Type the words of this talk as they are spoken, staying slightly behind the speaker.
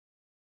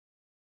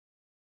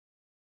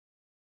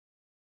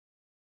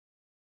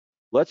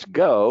Let's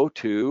go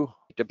to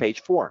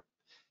page 4.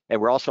 And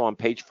we're also on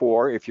page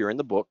 4 if you're in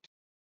the book.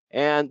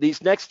 And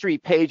these next 3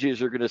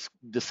 pages are going to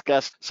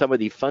discuss some of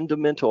the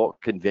fundamental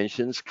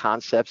conventions,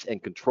 concepts,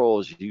 and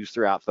controls used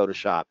throughout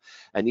Photoshop.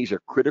 And these are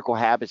critical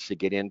habits to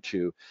get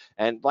into.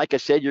 And like I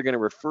said, you're going to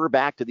refer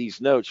back to these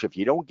notes. So if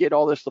you don't get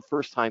all this the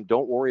first time,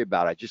 don't worry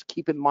about it. Just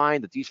keep in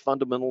mind that these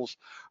fundamentals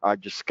are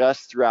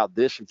discussed throughout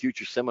this and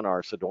future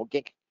seminars. So don't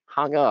get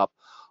hung up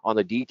on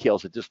the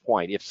details at this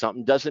point. If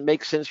something doesn't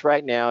make sense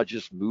right now,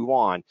 just move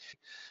on.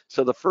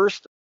 So the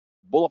first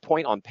bullet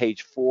point on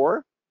page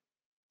 4,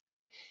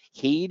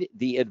 heed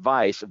the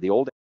advice of the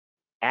old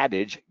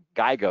adage,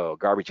 GIGO,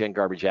 garbage in,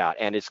 garbage out,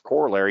 and its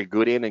corollary,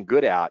 good in and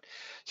good out.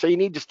 So you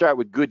need to start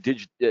with good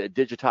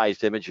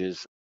digitized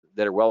images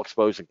that are well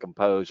exposed and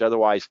composed.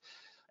 Otherwise,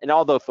 and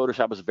although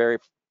Photoshop is a very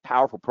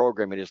powerful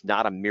program, it is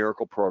not a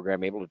miracle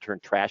program able to turn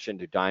trash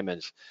into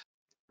diamonds.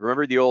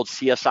 Remember the old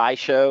CSI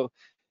show?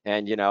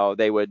 And,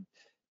 they would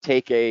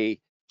take a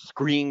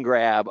screen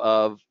grab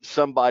of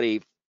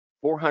somebody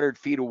 400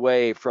 feet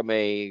away from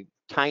a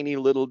tiny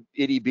little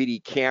itty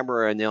bitty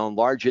camera, and they'll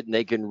enlarge it and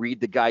they can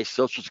read the guy's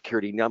social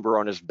security number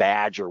on his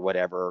badge or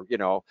whatever.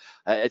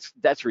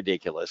 That's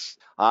ridiculous.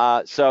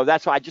 So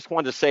that's why I just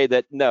wanted to say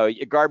that no,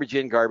 garbage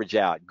in, garbage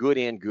out, good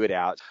in, good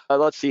out.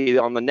 Let's see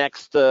on the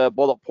next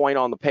bullet point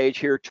on the page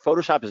here.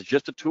 Photoshop is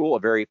just a tool, a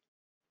very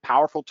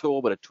powerful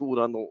tool, but a tool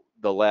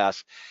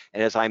nonetheless.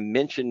 And as I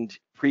mentioned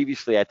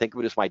previously, I think of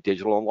it as my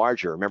digital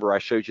enlarger. Remember I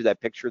showed you that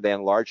picture of the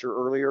enlarger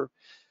earlier?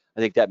 I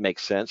think that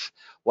makes sense.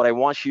 What I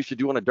once used to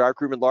do in a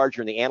darkroom enlarger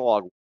in the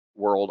analog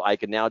world, I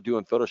can now do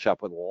in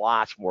Photoshop with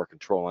lots more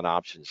control and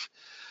options.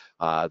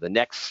 The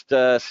next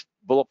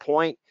bullet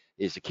point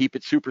is to keep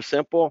it super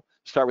simple.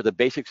 Start with the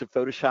basics of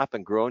Photoshop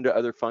and grow into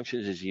other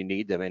functions as you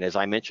need them. And as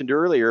I mentioned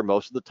earlier,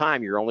 most of the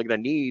time, you're only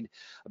going to need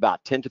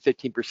about 10 to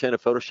 15%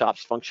 of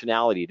Photoshop's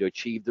functionality to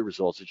achieve the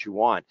results that you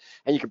want.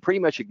 And you can pretty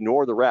much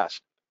ignore the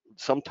rest.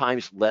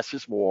 Sometimes less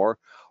is more,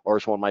 or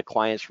as one of my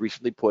clients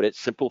recently put it,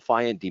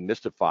 simplify and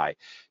demystify.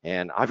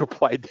 And I've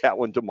applied that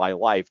one to my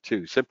life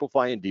too,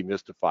 simplify and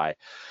demystify.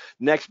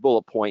 Next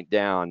bullet point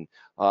down,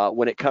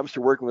 when it comes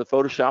to working with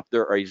Photoshop,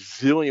 there are a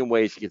zillion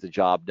ways to get the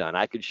job done.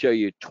 I could show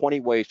you 20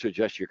 ways to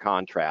adjust your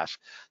contrast.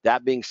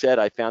 That being said,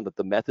 I found that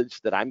the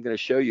methods that I'm going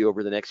to show you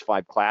over the next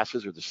 5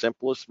 classes are the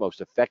simplest, most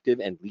effective,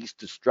 and least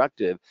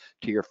destructive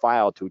to your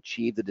file to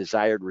achieve the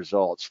desired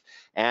results.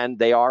 And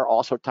they are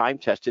also time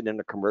tested in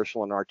a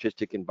commercial and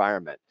artistic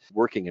environment,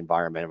 working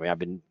environment. I mean, I've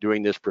been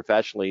doing this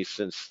professionally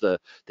since the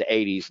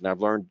 80s, and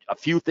I've learned a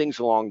few things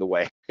along the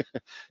way.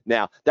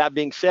 Now, that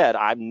being said,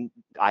 I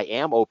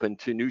am open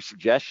to new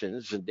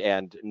suggestions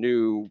and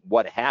new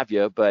what have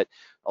you, but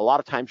a lot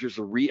of times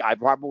I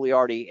probably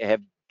already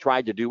have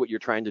tried to do what you're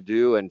trying to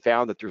do and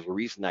found that there's a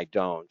reason I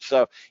don't.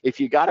 So if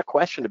you got a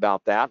question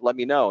about that, let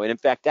me know. And in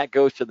fact, that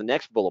goes to the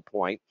next bullet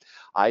point.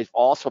 I've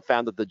also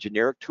found that the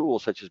generic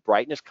tools such as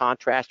brightness,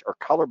 contrast, or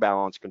color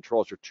balance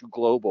controls are too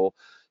global,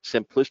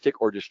 simplistic,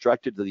 or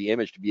destructive to the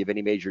image to be of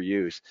any major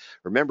use.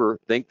 Remember,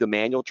 think the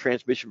manual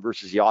transmission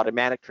versus the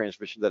automatic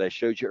transmission that I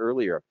showed you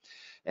earlier.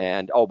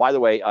 And oh, by the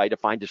way, I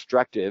define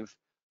destructive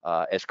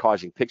as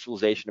causing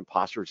pixelization and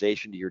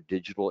posterization to your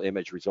digital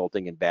image,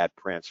 resulting in bad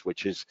prints,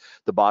 which is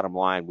the bottom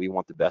line. We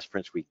want the best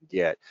prints we can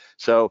get.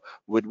 So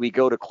when we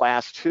go to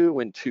class 2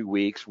 in 2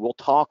 weeks, we'll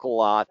talk a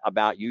lot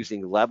about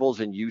using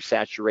levels and hue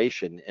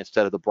saturation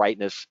instead of the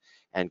brightness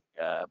and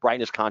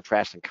brightness,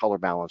 contrast, and color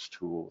balance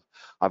tool.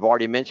 I've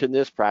already mentioned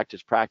this,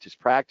 practice, practice,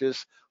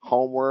 practice.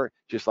 Homework,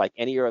 just like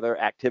any other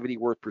activity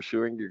worth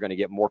pursuing, you're going to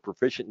get more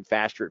proficient and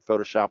faster at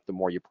Photoshop the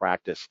more you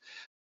practice.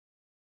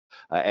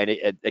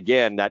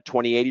 Again, that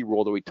 20-80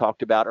 rule that we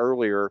talked about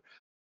earlier,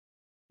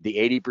 the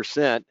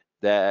 80%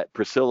 that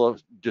Priscilla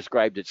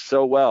described it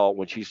so well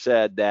when she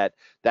said that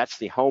that's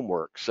the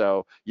homework.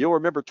 So you'll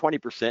remember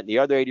 20%, and the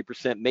other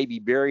 80% may be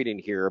buried in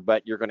here,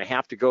 but you're going to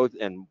have to go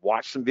and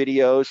watch some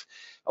videos,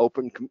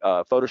 open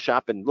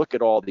Photoshop, and look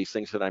at all these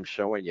things that I'm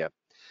showing you.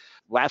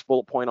 Last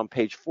bullet point on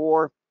page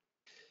 4.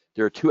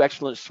 There are 2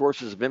 excellent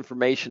sources of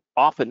information,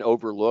 often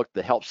overlooked.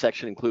 The help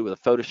section included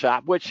with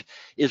Photoshop, which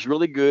is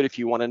really good if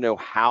you want to know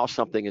how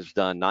something is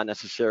done, not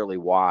necessarily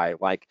why.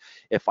 Like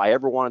if I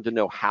ever wanted to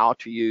know how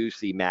to use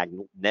the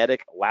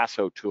magnetic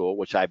lasso tool,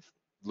 which I've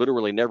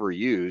literally never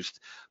used,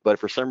 but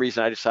for some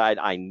reason I decide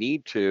I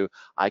need to,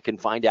 I can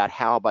find out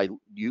how by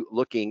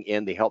looking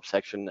in the help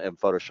section of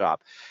Photoshop.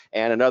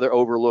 And another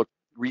overlooked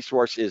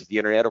resource is the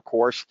internet, of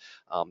course.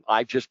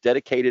 I've just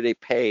dedicated a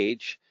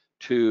page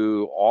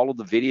to all of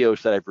the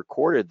videos that I've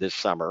recorded this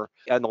summer.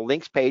 On the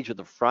links page at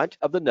the front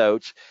of the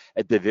notes,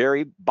 at the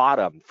very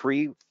bottom,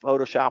 free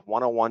Photoshop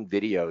 101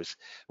 videos.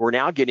 We're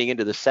now getting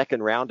into the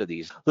second round of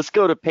these. Let's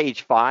go to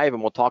page 5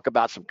 and we'll talk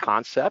about some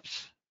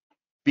concepts.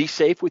 Be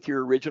safe with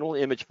your original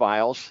image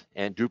files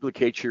and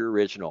duplicate your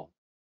original.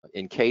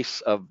 In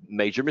case of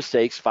major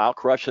mistakes, file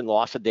corruption,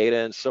 loss of data,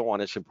 and so on,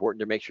 it's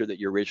important to make sure that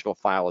your original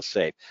file is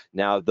safe.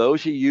 Now,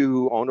 those of you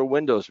who own a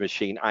Windows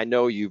machine, I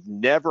know you've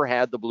never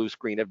had the blue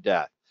screen of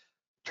death.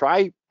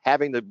 Try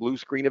having the blue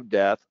screen of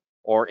death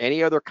or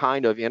any other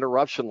kind of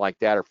interruption like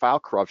that or file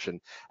corruption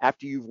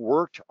after you've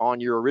worked on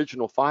your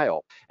original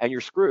file, and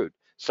you're screwed.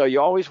 So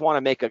you always want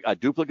to make a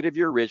duplicate of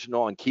your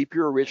original and keep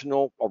your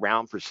original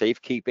around for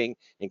safekeeping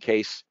in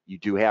case you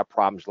do have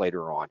problems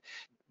later on.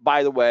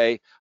 By the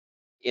way,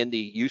 in the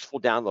useful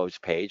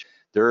downloads page,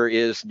 there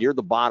is near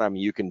the bottom,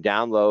 you can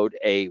download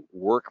a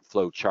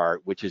workflow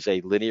chart, which is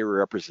a linear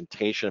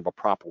representation of a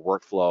proper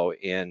workflow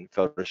in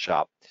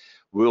Photoshop.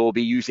 We'll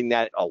be using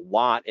that a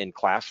lot in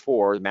class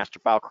 4, the master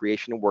file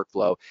creation and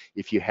workflow.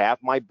 If you have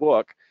my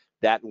book,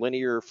 that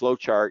linear flow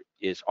chart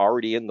is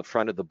already in the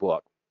front of the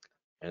book,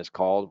 and it's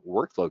called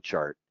workflow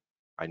chart.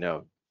 I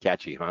know,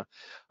 catchy, huh?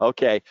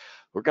 Okay,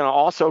 we're going to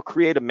also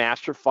create a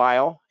master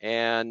file,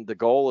 and the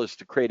goal is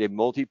to create a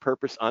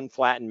multi-purpose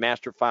unflattened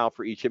master file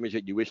for each image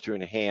that you wish to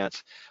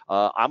enhance.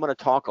 I'm going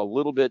to talk a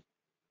little bit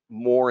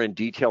more in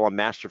detail on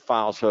master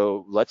file,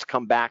 so let's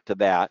come back to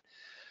that.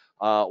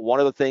 One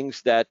of the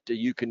things that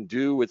you can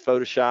do with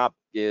Photoshop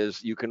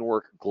is you can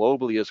work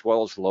globally as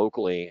well as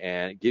locally,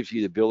 and it gives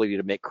you the ability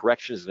to make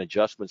corrections and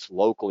adjustments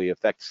locally,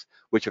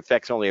 which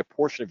affects only a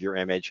portion of your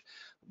image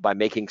by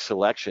making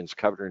selections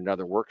covered in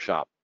another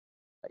workshop.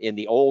 In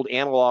the old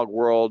analog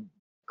world,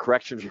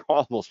 corrections were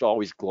almost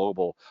always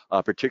global,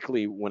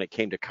 particularly when it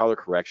came to color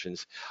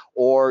corrections,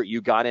 or you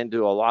got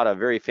into a lot of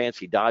very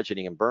fancy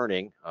dodging and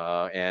burning,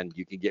 and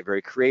you can get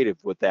very creative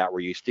with that,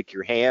 where you stick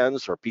your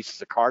hands or pieces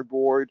of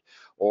cardboard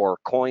or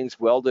coins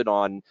welded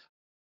on a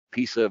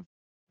piece of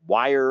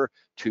wire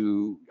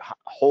to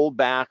hold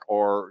back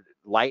or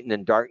lighten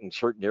and darken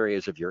certain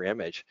areas of your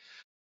image.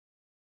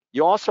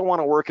 You also want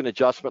to work in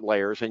adjustment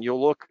layers, and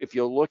if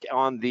you'll look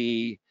on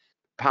the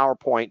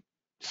PowerPoint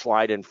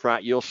slide in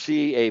front, you'll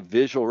see a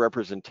visual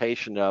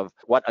representation of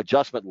what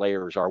adjustment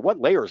layers are. What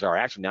layers are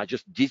actually not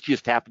just, these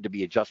just happen to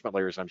be adjustment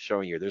layers I'm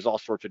showing you. There's all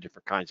sorts of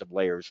different kinds of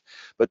layers,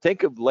 but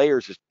think of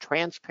layers as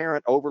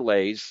transparent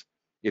overlays,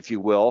 if you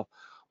will,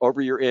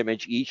 over your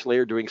image, each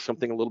layer doing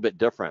something a little bit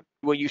different.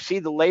 When you see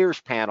the layers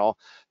panel,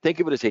 think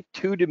of it as a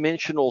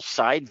two-dimensional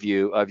side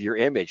view of your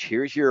image.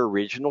 Here's your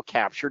original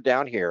capture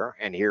down here,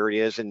 and here it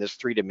is in this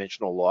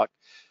three-dimensional look.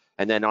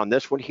 And then on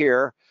this one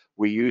here,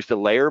 we used a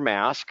layer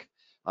mask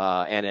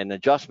and an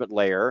adjustment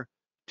layer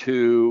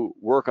to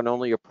work on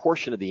only a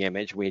portion of the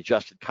image. We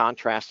adjusted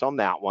contrast on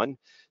that one.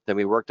 Then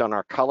we worked on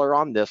our color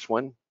on this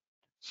one,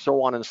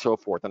 so on and so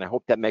forth. And I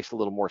hope that makes a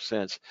little more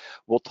sense.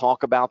 We'll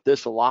talk about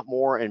this a lot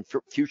more in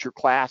future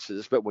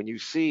classes, but when you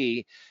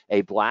see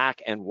a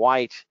black and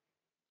white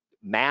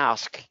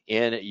mask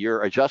in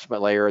your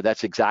adjustment layer,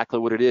 that's exactly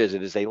what it is.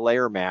 It is a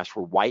layer mask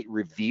where white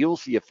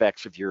reveals the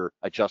effects of your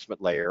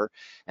adjustment layer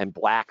and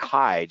black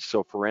hides.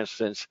 So for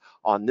instance,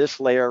 on this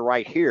layer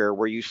right here,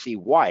 where you see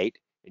white,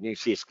 and you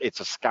see it's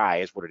a sky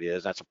is what it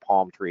is. That's a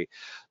palm tree.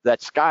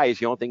 That sky is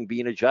the only thing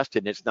being adjusted,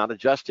 and it's not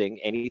adjusting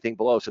anything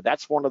below. So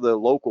that's one of the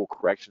local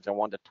corrections I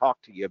wanted to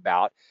talk to you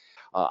about.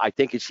 I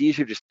think it's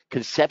easier to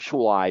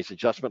conceptualize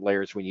adjustment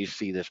layers when you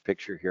see this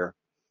picture here.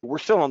 We're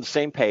still on the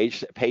same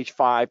page, page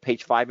 5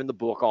 in the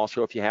book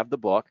also, if you have the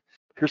book.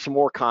 Here's some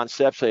more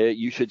concepts.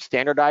 You should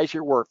standardize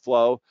your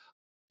workflow.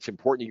 It's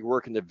important you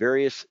work in the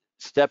various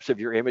steps of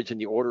your image in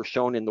the order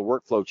shown in the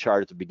workflow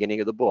chart at the beginning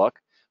of the book,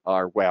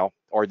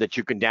 or that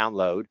you can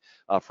download.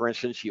 For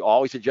instance, you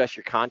always adjust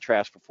your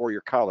contrast before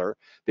your color,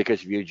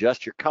 because if you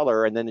adjust your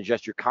color and then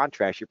adjust your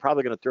contrast, you're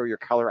probably going to throw your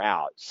color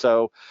out.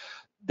 So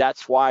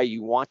that's why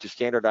you want to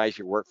standardize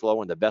your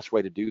workflow, and the best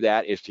way to do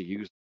that is to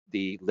use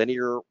the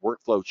linear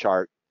workflow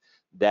chart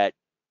that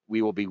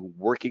we will be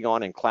working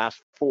on in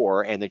class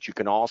 4, and that you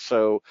can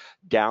also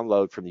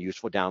download from the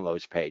useful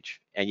downloads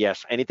page. And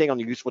yes, anything on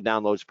the useful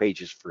downloads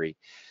page is free.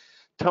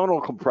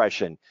 Tonal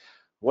compression.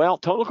 Well,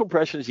 tonal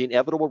compression is the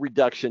inevitable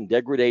reduction,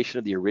 degradation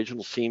of the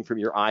original scene from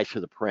your eyes to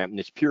the print. And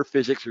it's pure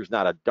physics. There's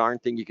not a darn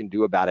thing you can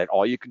do about it.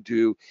 All you can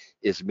do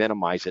is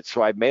minimize it.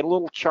 So I've made a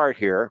little chart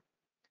here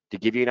to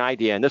give you an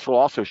idea. And this will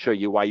also show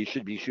you why you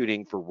should be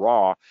shooting for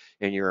RAW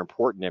in your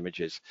important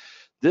images.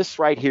 This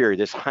right here,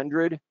 this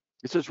 100,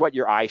 this is what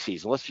your eye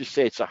sees. And let's just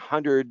say it's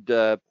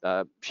 100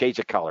 shades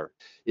of color.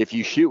 If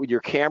you shoot with your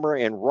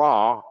camera in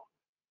RAW,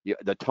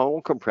 the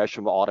tonal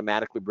compression will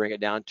automatically bring it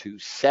down to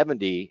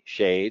 70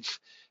 shades.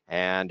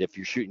 And if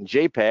you're shooting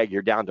JPEG,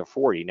 you're down to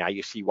 40. Now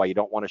you see why you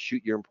don't want to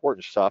shoot your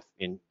important stuff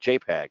in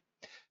JPEG.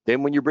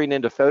 Then when you bring it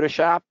into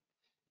Photoshop,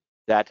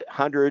 that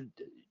 100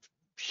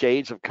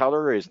 shades of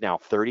color is now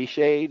 30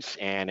 shades,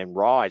 and in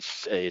RAW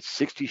it's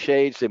 60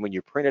 shades. And when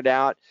you print it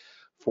out,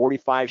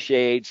 45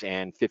 shades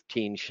and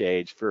 15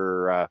 shades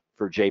for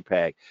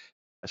JPEG.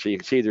 So you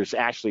can see there's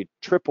actually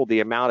triple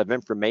the amount of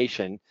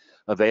information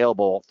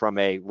available from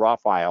a RAW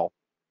file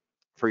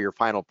for your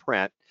final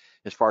print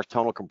as far as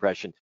tonal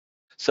compression.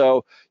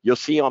 So you'll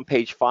see on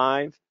page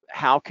 5,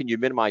 how can you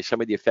minimize some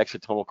of the effects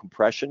of tonal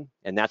compression?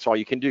 And that's all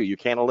you can do. You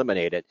can't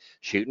eliminate it.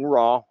 Shoot in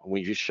RAW.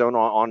 We just shown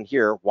on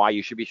here why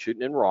you should be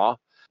shooting in RAW.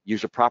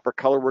 Use a proper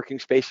color working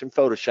space in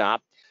Photoshop.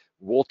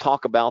 We'll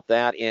talk about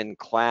that in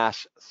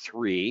class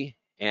 3,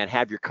 and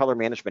have your color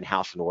management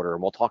house in order.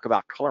 And we'll talk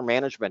about color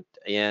management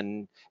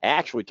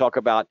talk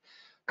about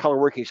color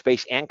working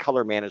space and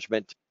color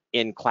management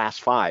in class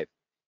 5.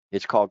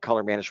 It's called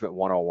Color Management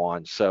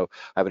 101. So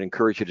I would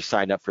encourage you to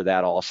sign up for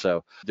that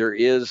also. There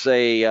is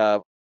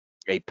a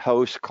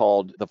post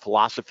called The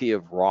Philosophy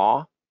of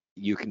RAW.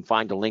 You can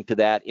find a link to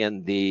that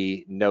in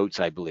the notes,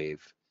 I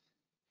believe.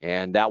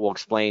 And that will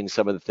explain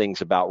some of the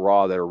things about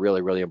RAW that are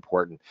really, really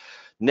important.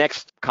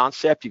 Next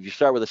concept, if you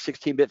start with a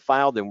 16-bit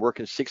file, then work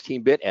in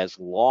 16-bit as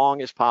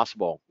long as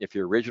possible. If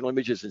your original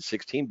image is in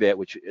 16-bit,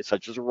 which is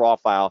such as a RAW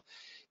file,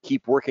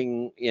 keep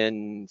working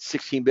in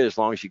 16-bit as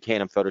long as you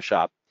can in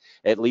Photoshop,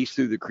 at least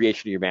through the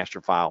creation of your master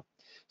file.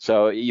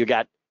 So you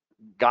got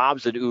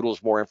gobs and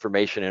oodles more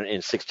information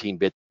in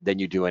 16-bit than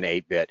you do in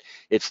 8-bit.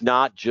 It's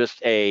not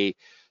just a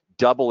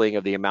doubling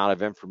of the amount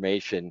of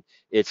information,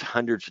 it's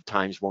hundreds of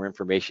times more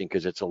information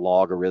because it's a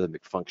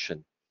logarithmic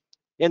function.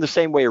 In the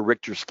same way a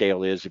Richter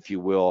scale is, if you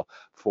will,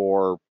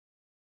 for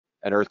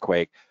an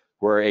earthquake,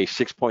 where a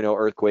 6.0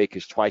 earthquake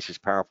is twice as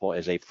powerful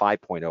as a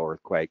 5.0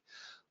 earthquake.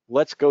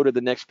 Let's go to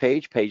the next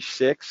page, page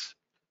 6.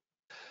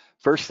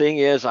 First thing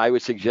is I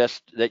would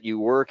suggest that you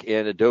work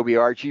in Adobe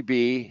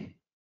RGB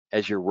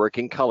as your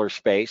working color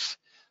space,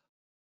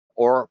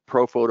 or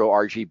ProPhoto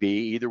RGB,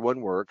 either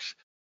one works.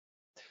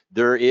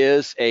 There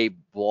is a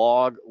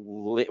blog,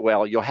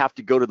 well, you'll have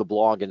to go to the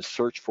blog and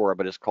search for it,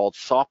 but it's called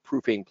Soft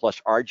Proofing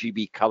plus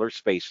RGB Color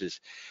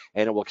Spaces,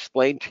 and it will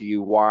explain to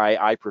you why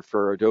I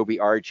prefer Adobe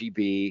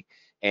RGB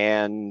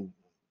and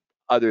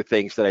other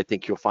things that I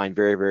think you'll find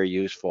very, very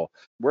useful.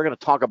 We're going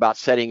to talk about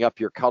setting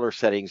up your color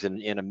settings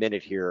in a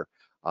minute here,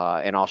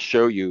 and I'll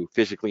show you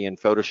physically in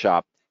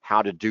Photoshop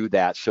how to do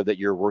that so that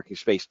your working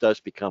space does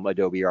become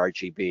Adobe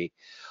RGB.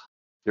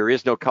 There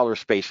is no color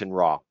space in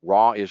RAW.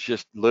 RAW is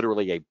just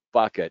literally a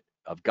bucket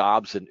of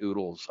gobs and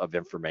oodles of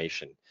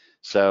information.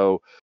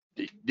 So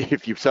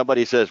if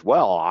somebody says,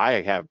 well,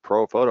 I have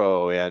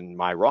ProPhoto in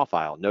my RAW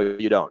file, no,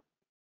 you don't.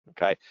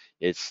 Okay,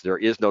 there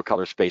is no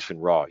color space in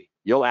RAW.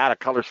 You'll add a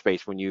color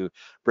space when you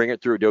bring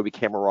it through Adobe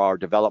Camera Raw or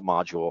Develop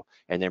module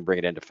and then bring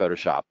it into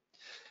Photoshop.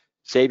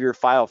 Save your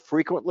file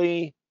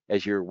frequently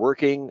as you're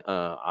working.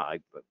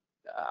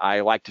 I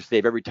like to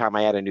save every time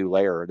I add a new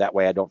layer. That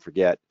way I don't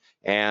forget.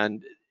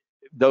 And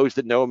those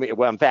that know me,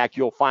 well, in fact,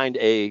 you'll find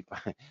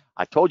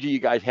I told you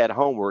guys had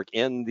homework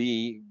in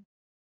the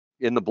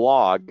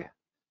blog.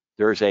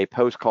 There's a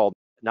post called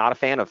Not a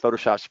Fan of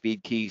Photoshop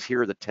Speed Keys.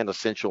 Here are the 10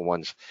 essential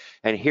ones.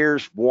 And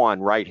here's one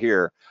right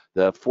here,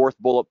 the fourth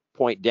bullet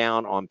point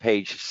down on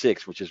page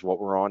 6, which is what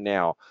we're on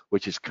now,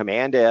 which is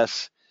Command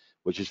S,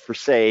 which is for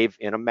save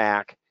in a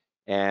Mac,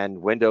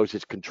 and Windows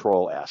is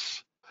Control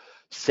S.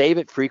 Save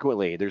it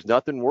frequently. There's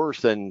nothing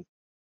worse than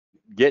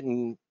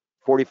getting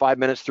 45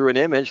 minutes through an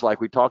image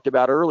like we talked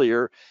about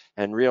earlier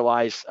and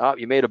realize, oh,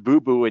 you made a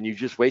boo-boo and you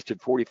just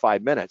wasted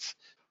 45 minutes.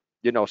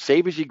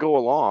 Save as you go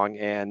along,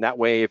 and that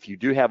way if you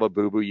do have a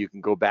boo-boo, you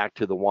can go back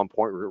to the one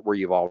point where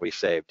you've always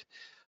saved.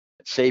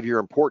 Save your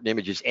important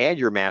images and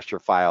your master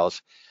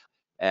files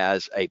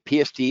as a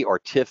PSD or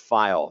TIFF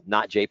file,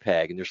 not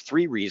JPEG. And there's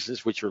 3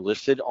 reasons which are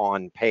listed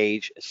on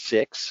page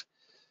 6.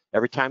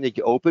 Every time that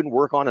you open,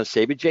 work on, and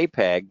save a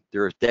JPEG,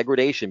 there is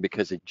degradation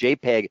because a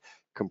JPEG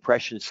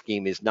compression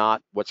scheme is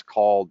not what's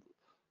called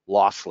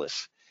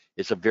lossless.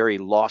 It's a very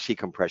lossy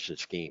compression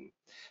scheme.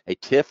 A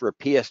TIFF or a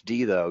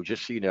PSD, though,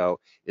 just so you know,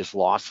 is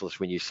lossless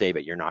when you save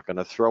it. You're not going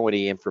to throw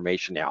any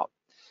information out.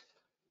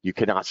 You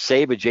cannot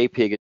save a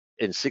JPEG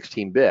in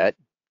 16-bit,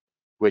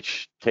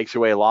 which takes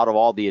away a lot of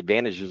all the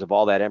advantages of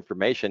all that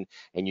information,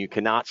 and you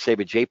cannot save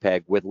a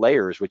JPEG with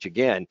layers, which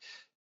again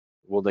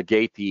will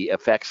negate the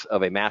effects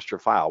of a master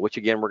file, which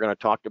again we're going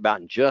to talk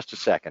about in just a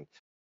second.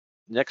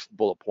 Next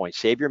bullet point,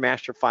 save your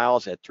master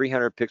files at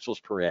 300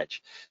 pixels per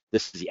inch.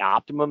 This is the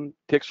optimum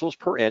pixels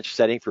per inch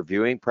setting for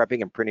viewing,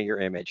 prepping, and printing your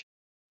image.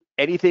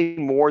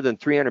 Anything more than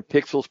 300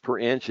 pixels per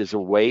inch is a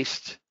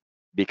waste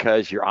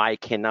because your eye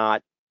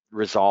cannot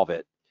resolve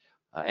it.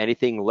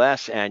 Anything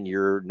less and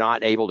you're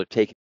not able to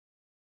take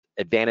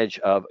advantage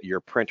of your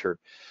printer.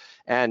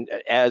 And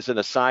as an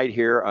aside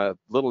here, a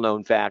little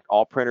known fact,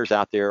 all printers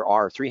out there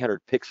are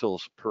 300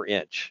 pixels per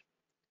inch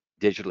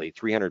digitally,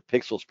 300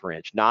 pixels per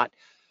inch, not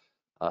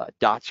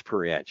dots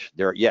per inch.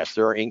 There are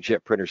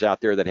inkjet printers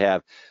out there that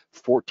have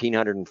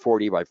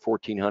 1440 by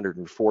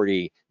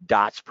 1440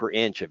 dots per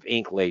inch of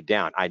ink laid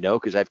down. I know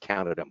because I've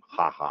counted them.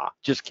 Ha ha.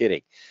 Just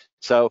kidding.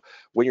 So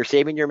when you're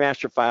saving your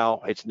master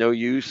file, it's no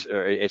use.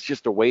 It's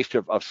just a waste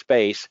of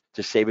space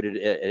to save it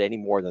at any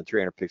more than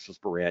 300 pixels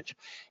per inch.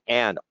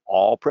 And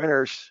all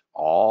printers,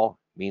 all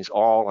means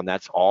all, and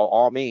that's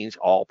all means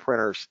all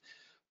printers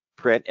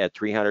print at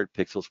 300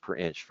 pixels per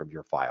inch from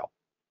your file.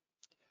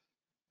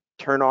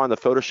 Turn on the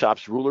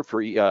Photoshop's ruler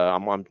for,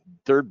 I'm on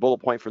 3rd bullet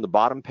point from the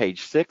bottom,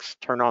 page 6.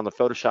 Turn on the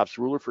Photoshop's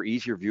ruler for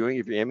easier viewing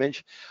of your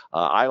image.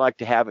 I like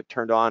to have it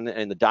turned on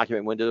in the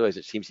document window as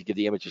it seems to give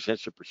the image a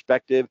sense of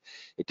perspective.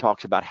 It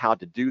talks about how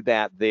to do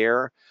that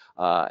there.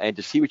 And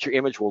to see what your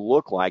image will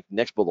look like,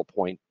 next bullet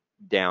point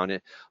down,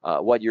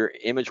 what your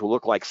image will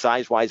look like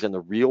size-wise in the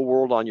real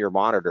world on your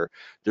monitor.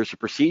 There's a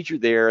procedure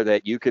there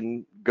that you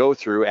can go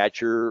through at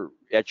your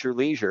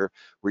leisure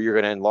where you're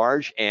going to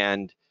enlarge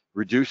and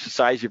reduce the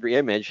size of your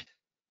image.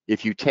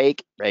 If you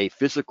take a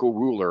physical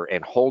ruler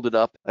and hold it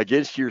up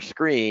against your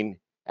screen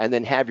and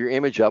then have your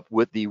image up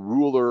with the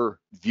ruler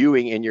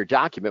viewing in your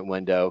document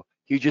window,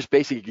 you just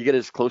basically get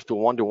as close to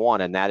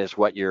 1-to-1, and that is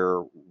what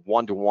your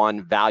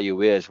 1-to-1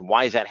 value is.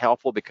 Why is that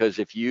helpful? Because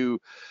if you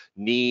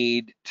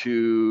need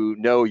to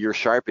know your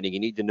sharpening, you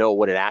need to know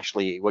what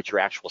your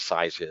actual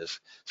size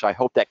is. So I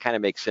hope that kind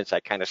of makes sense.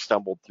 I kind of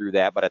stumbled through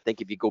that, but I think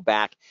if you go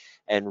back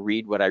and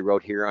read what I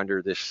wrote here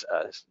under this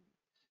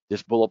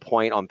bullet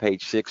point on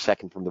page 6,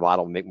 second from the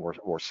bottom, will make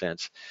more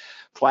sense.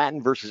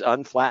 Flattened versus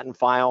unflattened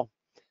file.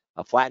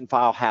 A flattened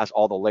file has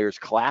all the layers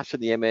collapsed in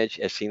the image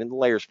as seen in the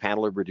layers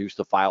panel to reduce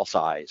the file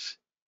size.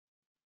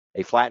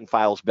 A flattened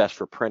file is best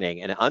for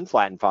printing, and an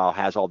unflattened file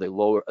has all the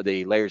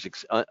layers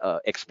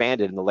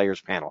expanded in the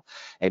layers panel.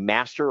 A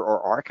master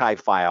or archive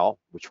file,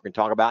 which we're going to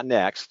talk about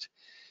next,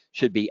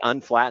 should be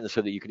unflattened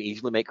so that you can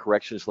easily make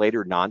corrections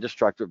later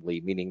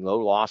non-destructively, meaning no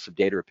loss of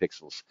data or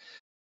pixels.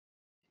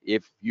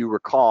 If you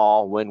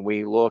recall, when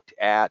we looked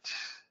at,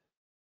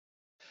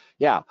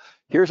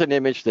 here's an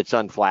image that's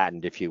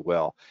unflattened, if you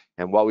will.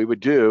 And what we would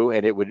do,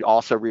 and it would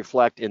also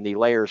reflect in the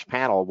layers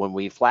panel, when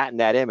we flatten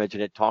that image,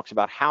 and it talks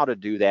about how to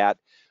do that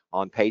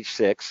on page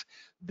 6,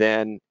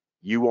 then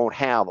you won't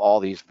have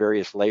all these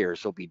various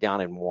layers. They'll be down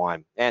in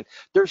one. And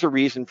there's a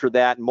reason for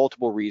that,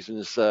 multiple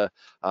reasons.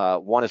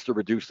 One is to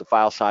reduce the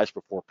file size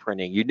before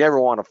printing. You never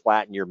want to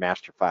flatten your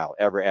master file,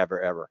 ever,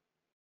 ever, ever.